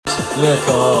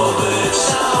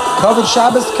Kavod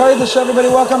Shabbos Kodesh, everybody,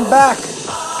 welcome back.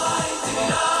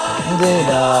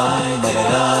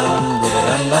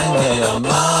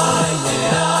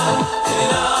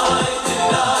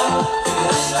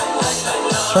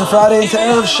 Turn Friday into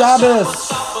Erev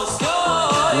Shabbos.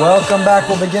 Welcome back.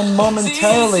 We'll begin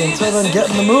momentarily. Until then,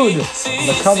 get in the mood.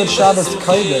 The Kavod Shabbos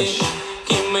Kodesh.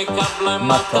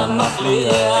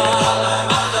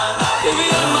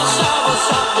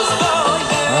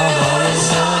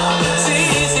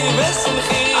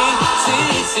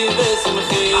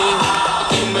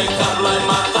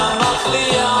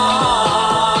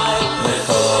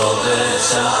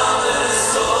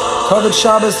 Kavod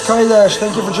Shabbos Kodesh.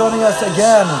 Thank you for joining us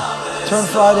again. Turn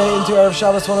Friday into Erev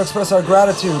Shabbos. We want to express our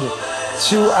gratitude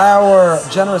to our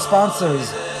generous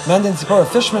sponsors, Mendon Tzipora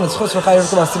Fishman and Schutz V'chai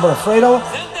Yirkov Tzipora Fredo,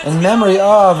 in memory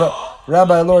of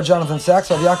Rabbi Lord Jonathan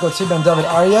Sachs, Rav Yaakov Tzibah and David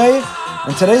Aryeh.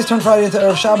 And today's Turn Friday into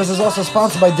Erev Shabbos is also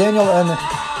sponsored by Daniel and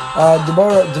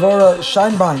Deborah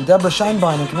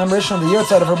Scheinbein, in commemoration of the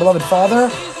yahrzeit of her beloved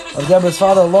father, of Deborah's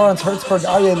father, Lawrence Hertzberg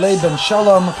Aryeh Leib Ben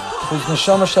Shalom, who's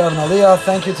Neshama Sharav Aliyah.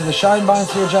 Thank you to the Scheinbeins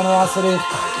for your generosity.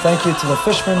 Thank you to the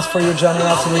Fishmans for your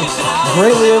generosity.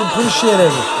 Greatly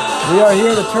appreciated. We are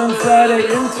here to turn Friday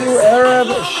into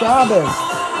Erev Shabbos.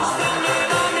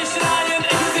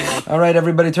 All right,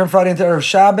 everybody, turn Friday into Erev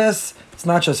Shabbos. It's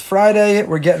not just Friday.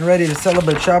 We're getting ready to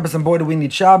celebrate Shabbos, and boy, do we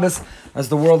need Shabbos. As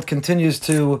the world continues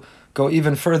to go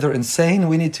even further insane,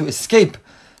 we need to escape.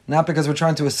 Not because we're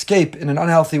trying to escape in an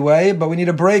unhealthy way, but we need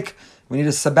a break. We need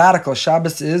a sabbatical.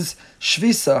 Shabbos is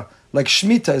Shvisa. Like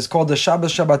Shemitah is called the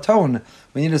Shabbos Shabbaton.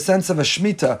 We need a sense of a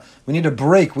Shemitah. We need a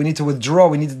break. We need to withdraw.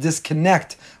 We need to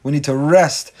disconnect. We need to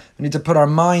rest. We need to put our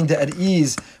mind at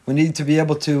ease. We need to be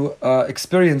able to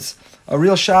experience a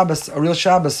real Shabbos,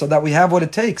 so that we have what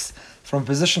it takes from a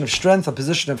position of strength, a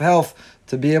position of health,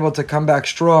 to be able to come back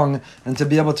strong and to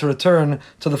be able to return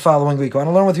to the following week. I want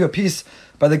to learn with you a piece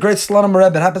by the great Slonim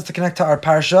Rebbe. It happens to connect to our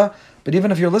parsha, but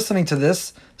even if you're listening to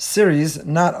this series,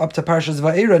 not up to Parshas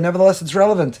Va'era, nevertheless it's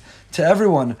relevant to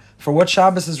everyone for what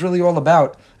Shabbos is really all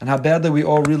about and how badly we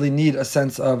all really need a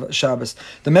sense of Shabbos.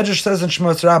 The Medrash says in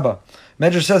Shmos Rabbah,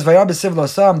 Medrash says, Vayar b'siv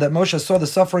l'asam, that Moshe saw the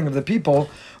suffering of the people.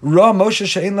 Ra Moshe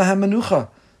she'ein lahem menucha.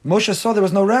 Moshe saw there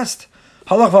was no rest.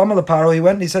 Halach v'amar leParo, he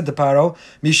went and he said to Paro,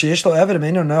 Mi sheyesh lo eved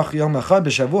eino noch yom echad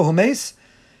b'shavua hu meis.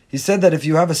 He said that if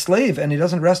you have a slave and he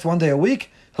doesn't rest one day a week,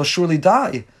 he'll surely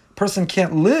die. Person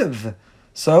can't live.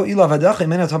 So, if you don't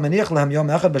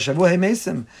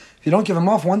give him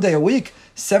off one day a week,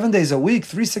 7 days a week,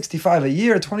 365 a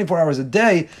year, 24 hours a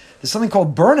day, there's something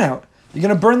called burnout. You're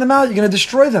going to burn them out, you're going to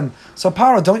destroy them. So,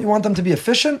 Paro, don't you want them to be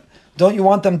efficient? Don't you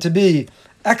want them to be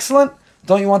excellent?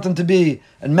 Don't you want them to be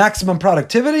at maximum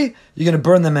productivity? You're going to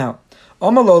burn them out. So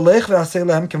go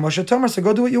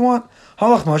do what you want. So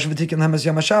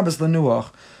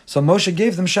Moshe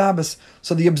gave them Shabbos.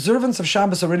 So the observance of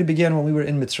Shabbos already began when we were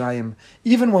in Mitzrayim.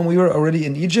 Even when we were already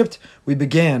in Egypt, we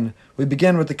began with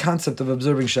the concept of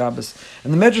observing Shabbos.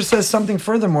 And the Medrash says something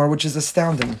furthermore, which is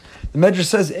astounding. The Medrash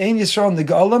says, Ein Yisrael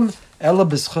Nigalim Ela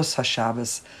B'schus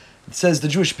HaShabbos. It says the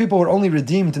Jewish people were only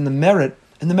redeemed in the merit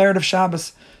of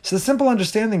Shabbos. So the simple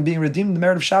understanding, being redeemed in the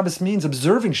merit of Shabbos, means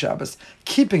observing Shabbos,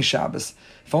 keeping Shabbos.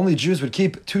 If only Jews would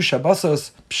keep 2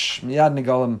 Shabbosos, miyad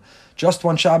nigalim, just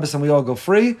one Shabbos and we all go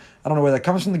free. I don't know where that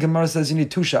comes from. The Gemara says you need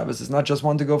 2 Shabbos. It's not just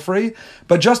one to go free,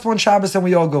 but just one Shabbos and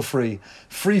we all go free.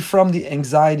 Free from the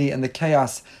anxiety and the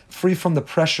chaos, free from the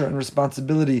pressure and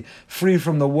responsibility, free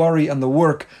from the worry and the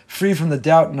work, free from the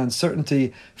doubt and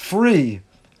uncertainty, free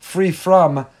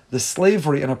from the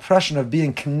slavery and oppression of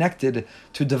being connected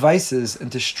to devices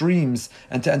and to streams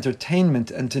and to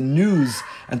entertainment and to news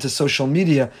and to social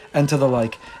media and to the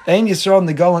like. Ein Yisrael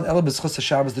Nigalan Ela B'schus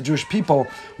HaShabbos, the Jewish people,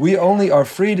 we only are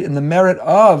freed in the merit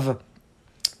of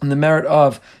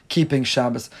keeping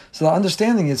Shabbos. So the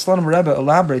understanding is, Slonim Rebbe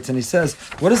elaborates and he says,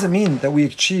 what does it mean that we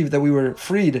achieved, that we were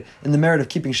freed in the merit of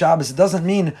keeping Shabbos? It doesn't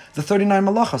mean the 39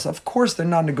 malachos. Of course they're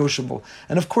non-negotiable.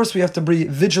 And of course we have to be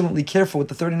vigilantly careful with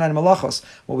the 39 malachos.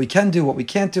 What we can do, what we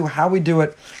can't do, how we do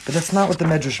it. But that's not what the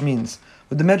Medrash means.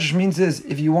 What the Medrash means is,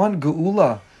 if you want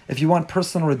geula, if you want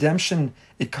personal redemption,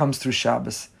 it comes through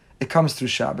Shabbos. It comes through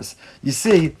Shabbos. You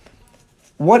see,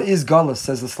 what is galus,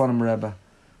 says the Slonim Rebbe?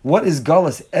 What is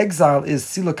galus? Exile is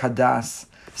siluk hadas.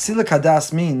 Siluk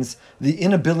hadas means the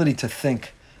inability to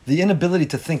think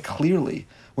clearly.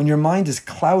 When your mind is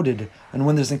clouded and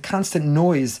when there's a constant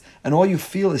noise and all you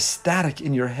feel is static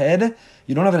in your head,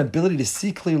 you don't have an ability to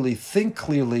see clearly, think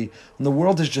clearly, when the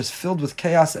world is just filled with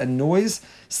chaos and noise.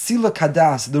 Siluk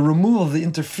hadas, the removal of the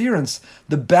interference,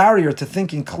 the barrier to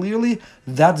thinking clearly,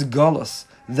 that's galus.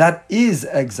 That is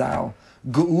exile.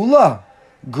 Geula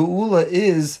Geula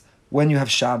is when you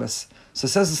have Shabbos. So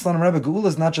says the Slonim Rebbe, Geula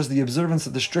is not just the observance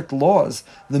of the strict laws,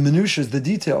 the minutiae, the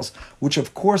details, which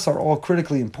of course are all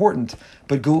critically important,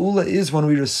 but Geula is when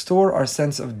we restore our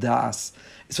sense of das.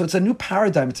 So it's a new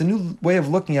paradigm, it's a new way of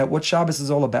looking at what Shabbos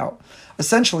is all about.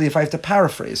 Essentially, if I have to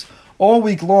paraphrase, all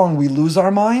week long we lose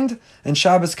our mind, and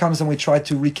Shabbos comes and we try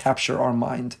to recapture our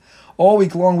mind. All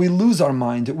week long we lose our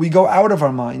mind, we go out of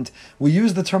our mind. We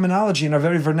use the terminology in our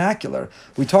very vernacular.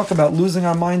 We talk about losing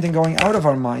our mind and going out of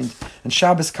our mind. And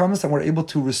Shabbos comes and we're able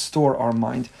to restore our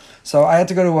mind. So I had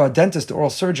to go to a dentist, an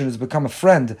oral surgeon who's become a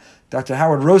friend, Dr.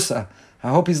 Howard Rosa. I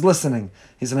hope he's listening.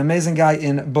 He's an amazing guy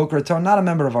in Boca Raton, not a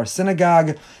member of our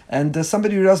synagogue, and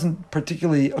somebody who doesn't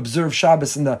particularly observe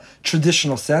Shabbos in the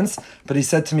traditional sense. But he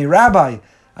said to me, Rabbi,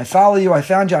 I follow you, I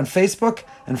found you on Facebook,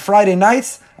 and Friday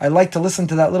nights, I like to listen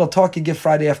to that little talk you give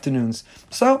Friday afternoons.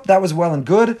 So that was well and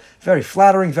good, very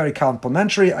flattering, very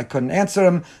complimentary. I couldn't answer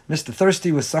him. Mr.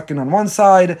 Thirsty was sucking on one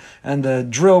side, and the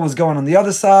drill was going on the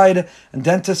other side, and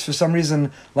dentists, for some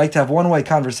reason, like to have one-way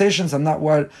conversations. I'm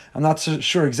not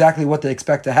sure exactly what they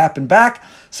expect to happen back,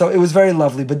 so it was very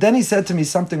lovely. But then he said to me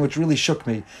something which really shook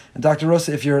me. And Dr.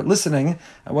 Rosa, if you're listening,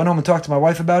 I went home and talked to my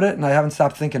wife about it, and I haven't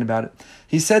stopped thinking about it.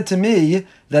 He said to me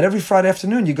that every Friday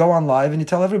afternoon you go on live and you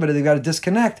tell everybody they've got to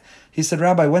disconnect. He said,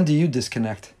 Rabbi, when do you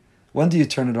disconnect? When do you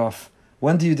turn it off?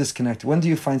 When do you disconnect? When do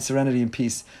you find serenity and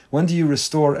peace? When do you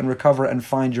restore and recover and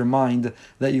find your mind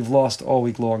that you've lost all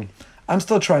week long? I'm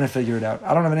still trying to figure it out.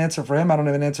 I don't have an answer for him. I don't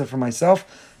have an answer for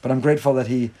myself, but I'm grateful that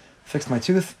he fixed my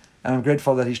tooth, and I'm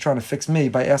grateful that he's trying to fix me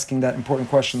by asking that important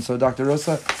question. So, Dr.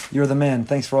 Rosa, you're the man.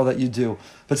 Thanks for all that you do.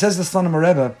 But says the Slonim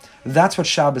Rebbe, that's what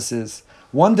Shabbos is.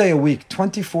 One day a week,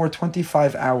 24,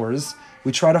 25 hours,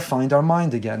 we try to find our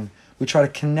mind again. We try to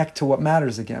connect to what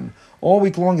matters again. All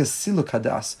week long is Siluk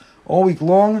Hadas. All week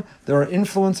long, there are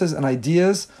influences and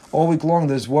ideas. All week long,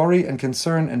 there's worry and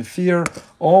concern and fear.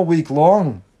 All week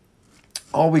long,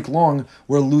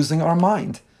 we're losing our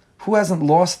mind. Who hasn't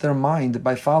lost their mind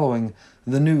by following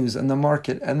the news and the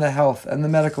market and the health and the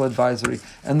medical advisory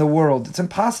and the world? It's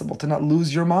impossible to not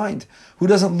lose your mind. Who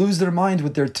doesn't lose their mind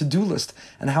with their to-do list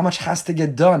and how much has to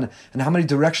get done and how many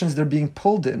directions they're being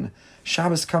pulled in?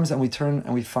 Shabbos comes and we turn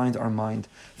and we find our mind.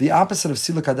 The opposite of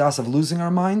Siluk Hadas, of losing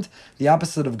our mind, the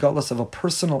opposite of Gutlus, of a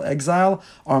personal exile,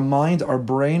 our mind, our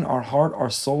brain, our heart, our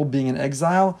soul being in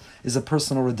exile, is a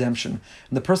personal redemption.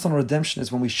 And the personal redemption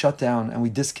is when we shut down and we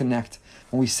disconnect,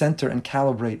 when we center and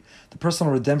calibrate. The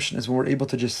personal redemption is when we're able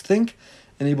to just think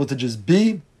and able to just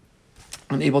be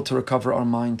and able to recover our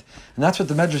mind. And that's what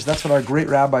the Medrash, that's what our great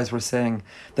rabbis were saying,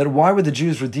 that why were the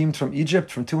Jews redeemed from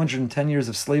Egypt, from 210 years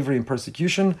of slavery and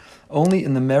persecution? Only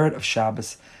in the merit of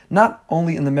Shabbos. Not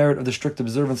only in the merit of the strict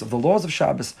observance of the laws of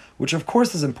Shabbos, which of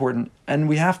course is important, and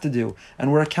we have to do,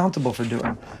 and we're accountable for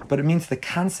doing, but it means the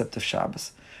concept of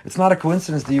Shabbos. It's not a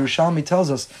coincidence. The Yerushalmi tells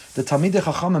us that Talmidei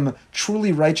Chachamim,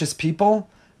 truly righteous people,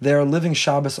 they are living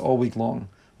Shabbos all week long.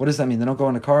 What does that mean? They don't go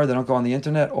in a car, they don't go on the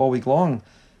internet all week long.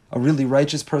 A really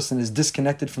righteous person is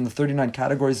disconnected from the 39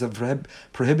 categories of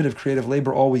prohibitive creative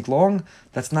labor all week long.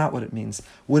 That's not what it means.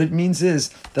 What it means is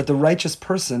that the righteous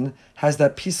person has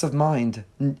that peace of mind,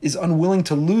 is unwilling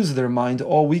to lose their mind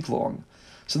all week long.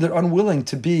 So they're unwilling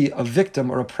to be a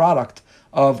victim or a product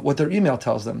of what their email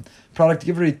tells them.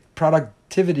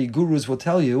 Productivity gurus will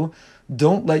tell you,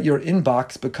 don't let your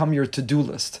inbox become your to-do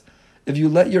list. If you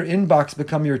let your inbox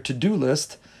become your to-do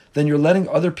list, then you're letting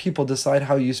other people decide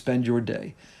how you spend your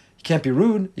day. You can't be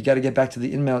rude. You got to get back to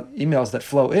the emails that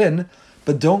flow in,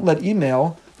 but don't let the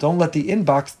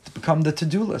inbox become the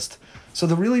to-do list. So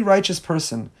the really righteous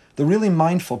person, the really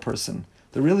mindful person,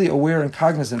 the really aware and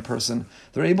cognizant person,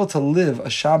 they're able to live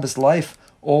a Shabbos life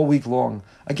all week long.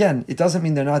 Again, it doesn't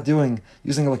mean they're not using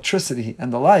electricity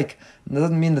and the like. It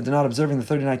doesn't mean that they're not observing the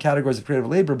 39 categories of creative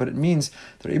labor, but it means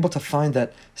they're able to find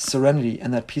that serenity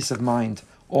and that peace of mind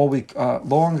all week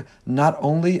long, not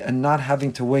only and not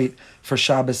having to wait for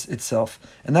Shabbos itself.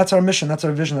 And that's our mission, that's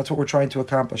our vision, that's what we're trying to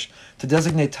accomplish. To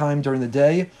designate time during the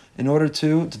day in order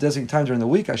to designate time during the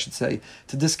week, I should say,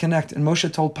 to disconnect. And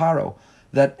Moshe told Paro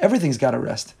that everything's got to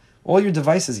rest. All your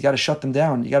devices, you got to shut them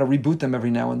down. You got to reboot them every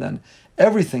now and then.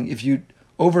 Everything, if you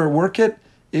overwork it,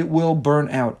 it will burn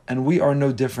out. And we are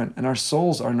no different. And our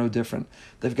souls are no different.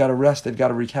 They've got to rest. They've got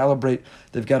to recalibrate.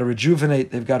 They've got to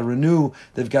rejuvenate. They've got to renew.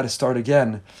 They've got to start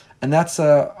again. And that's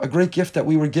a great gift that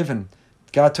we were given.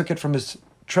 God took it from his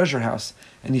treasure house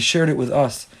and he shared it with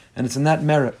us. And it's in that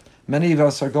merit. Many of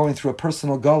us are going through a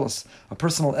personal gullus, a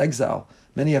personal exile.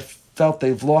 Many have felt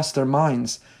they've lost their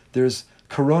minds. There's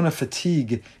corona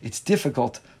fatigue. It's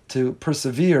difficult to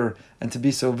persevere and to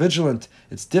be so vigilant.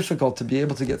 It's difficult to be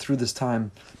able to get through this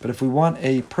time. But if we want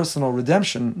a personal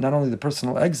redemption, not only the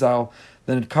personal exile,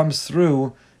 then it comes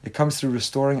through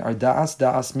restoring our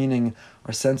da'as meaning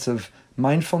our sense of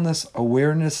mindfulness,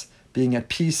 awareness, being at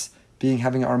peace,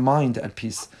 having our mind at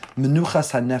peace.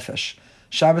 Menuchas hanefesh.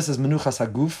 Shabbos is menuchas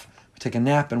haguf. We take a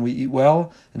nap and we eat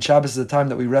well. And Shabbos is the time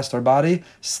that we rest our body,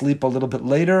 sleep a little bit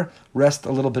later, rest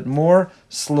a little bit more,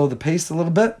 slow the pace a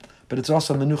little bit. But it's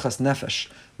also menuchas nefesh.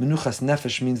 Menuchas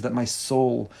nefesh means that my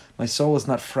soul is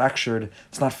not fractured,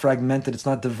 it's not fragmented, it's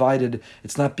not divided,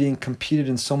 it's not being competed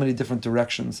in so many different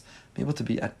directions. I'm able to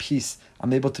be at peace.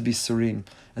 I'm able to be serene.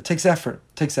 It takes effort.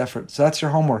 So that's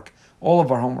your homework. All of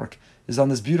our homework is on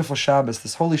this beautiful Shabbos,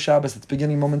 this holy Shabbos that's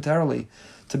beginning momentarily,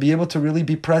 to be able to really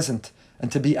be present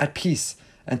and to be at peace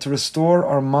and to restore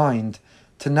our mind,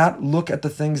 to not look at the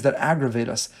things that aggravate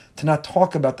us, to not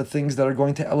talk about the things that are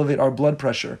going to elevate our blood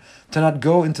pressure, to not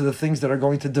go into the things that are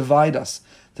going to divide us,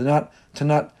 to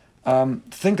not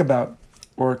think about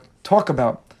or talk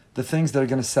about the things that are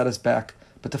going to set us back,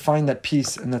 but to find that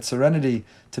peace and that serenity,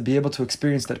 to be able to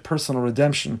experience that personal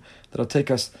redemption that'll take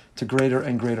us to greater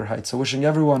and greater heights. So wishing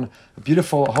everyone a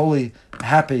beautiful, holy,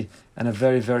 happy, and a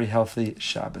very, very healthy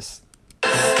Shabbos.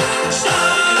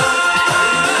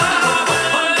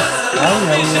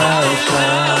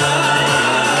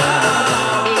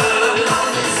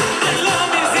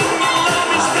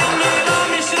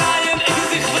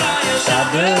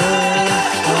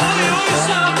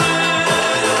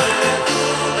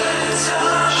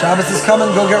 Shabbos is coming,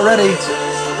 go get ready.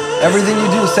 Everything you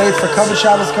do, say it for Kavod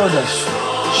Shabbos Kodesh.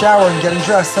 Showering, getting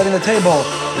dressed, setting the table.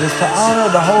 It is to honor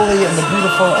the holy and the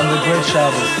beautiful and the great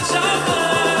Shabbos.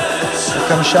 Here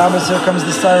comes Shabbos, here comes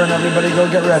the siren, everybody go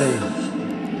get ready.